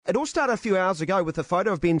It all started a few hours ago with a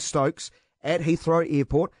photo of Ben Stokes at Heathrow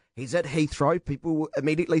Airport. He's at Heathrow. People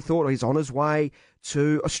immediately thought he's on his way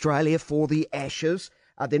to Australia for the Ashes.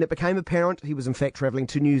 Then it became apparent he was in fact travelling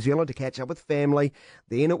to New Zealand to catch up with family.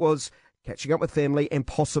 Then it was catching up with family and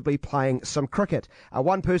possibly playing some cricket.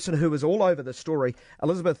 One person who was all over the story,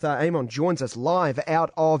 Elizabeth Amon, joins us live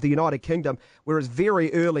out of the United Kingdom, where it's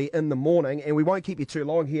very early in the morning, and we won't keep you too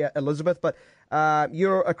long here, Elizabeth, but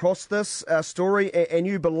you're across this story, and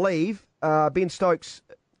you believe Ben Stokes,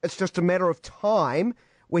 it's just a matter of time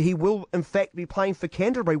where he will in fact be playing for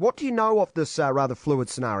Canterbury. What do you know of this rather fluid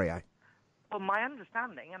scenario? Well, my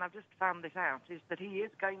understanding, and I've just found this out, is that he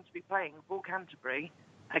is going to be playing for Canterbury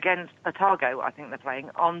against Otago, I think they're playing,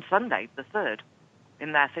 on Sunday, the 3rd,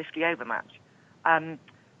 in their 50-over match.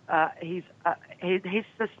 His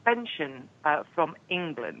suspension from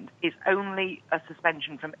England is only a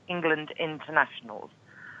suspension from England internationals.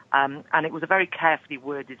 And it was a very carefully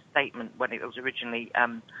worded statement when it was originally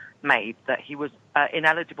made that he was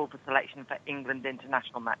ineligible for selection for England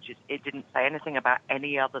international matches. It didn't say anything about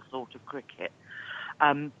any other sort of cricket.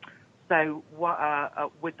 So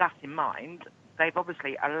with that in mind, they've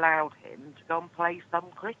obviously allowed him to go and play some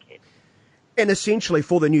cricket. And essentially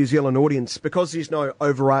for the New Zealand audience, because there's no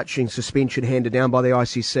overarching suspension handed down by the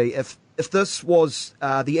ICC, if this was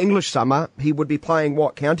the English summer, he would be playing,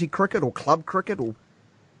 what, county cricket or club cricket? Or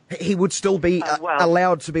he would still be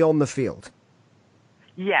allowed to be on the field?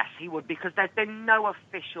 Yes, he would, because there's been no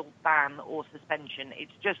official ban or suspension.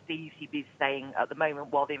 It's just the ECB saying at the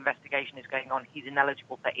moment, while the investigation is going on, he's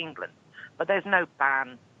ineligible for England. But there's no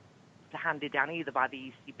ban to hand it down either by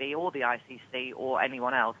the ECB or the ICC or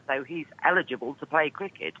anyone else. So he's eligible to play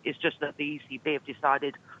cricket. It's just that the ECB have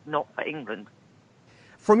decided not for England.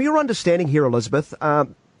 From your understanding here, Elizabeth,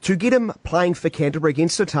 to get him playing for Canterbury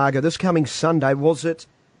against Otago this coming Sunday, was it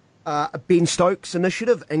a Ben Stokes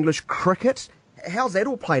initiative, English cricket? How's that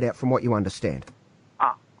all played out from what you understand?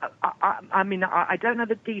 I don't know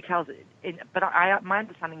the details, but my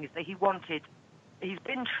understanding is that he's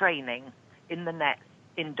been training in the nets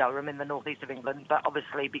in Durham in the northeast of England, but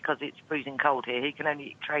obviously because it's freezing cold here, he can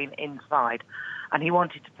only train inside. And he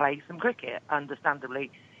wanted to play some cricket,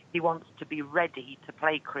 understandably. He wants to be ready to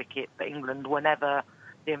play cricket for England whenever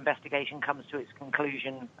the investigation comes to its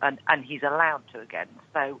conclusion, and he's allowed to again.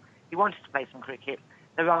 So he wanted to play some cricket.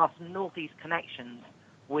 There are some northeast connections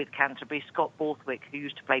with Canterbury. Scott Borthwick, who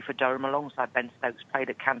used to play for Durham alongside Ben Stokes, played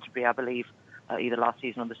at Canterbury, I believe, either last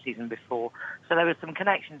season or the season before. So there were some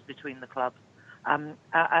connections between the clubs. And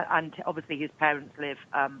obviously his parents live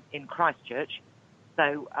in Christchurch.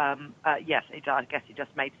 So, yes, I guess it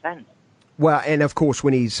just made sense. Well, and of course,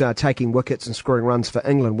 when he's taking wickets and scoring runs for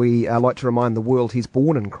England, we like to remind the world he's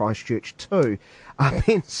born in Christchurch too,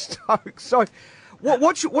 Ben Stokes. So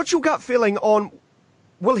what's your gut feeling on,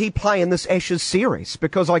 will he play in this Ashes series?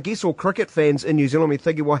 Because I guess all cricket fans in New Zealand will be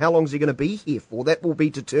thinking, well, how long is he going to be here for? That will be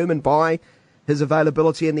determined by his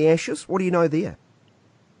availability in the Ashes. What do you know there?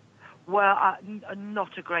 Well,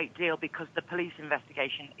 not a great deal, because the police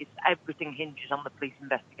investigation, everything hinges on the police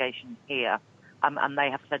investigation here. And they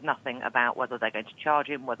have said nothing about whether they're going to charge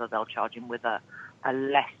him, whether they'll charge him with a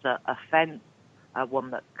lesser offence,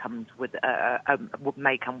 one that comes with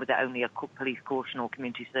may come with only a police caution or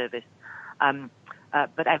community service.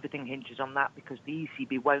 But everything hinges on that, because the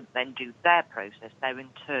ECB won't then do their process, their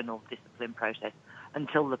internal discipline process,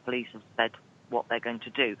 until the police have said what they're going to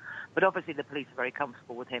do. But obviously the police are very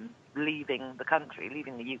comfortable with him leaving the country,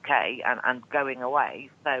 leaving the UK and going away.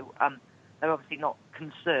 So they're obviously not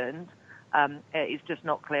concerned. It's just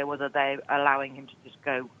not clear whether they're allowing him to just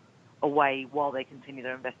go away while they continue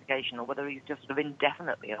their investigation, or whether he's just sort of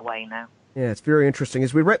indefinitely away now. Yeah, it's very interesting.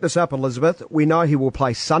 As we wrap this up, Elizabeth, we know he will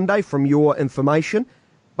play Sunday from your information,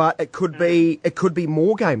 but it could be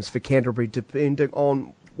more games for Canterbury depending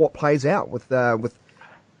on what plays out with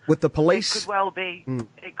the police. It could well be.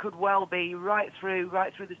 It could well be right through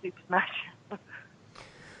the Super Smash.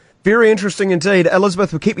 Very interesting indeed.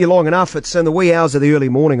 Elizabeth, we'll keep you long enough. It's in the wee hours of the early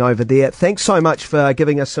morning over there. Thanks so much for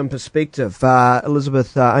giving us some perspective.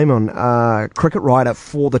 Elizabeth Amon, cricket writer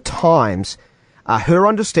for The Times. Her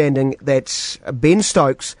understanding that Ben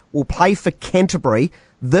Stokes will play for Canterbury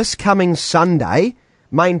this coming Sunday,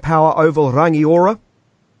 Main Power Oval, Rangiora.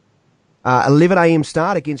 11 a.m.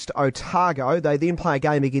 start against Otago. They then play a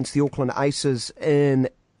game against the Auckland Aces in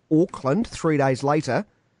Auckland 3 days later,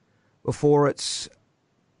 before it's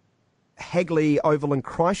Hagley Oval in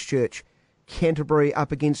Christchurch, Canterbury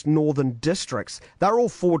up against Northern Districts. They're all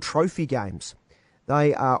Ford Trophy games.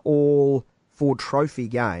 And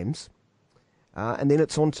then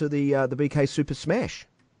it's on to the BK Super Smash.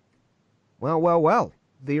 Well.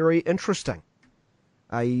 Very interesting.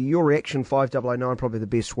 Your reaction, 5009, probably the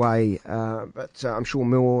best way, but I'm sure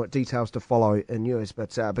more details to follow in yours.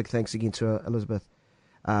 But big thanks again to Elizabeth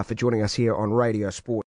for joining us here on Radio Sport.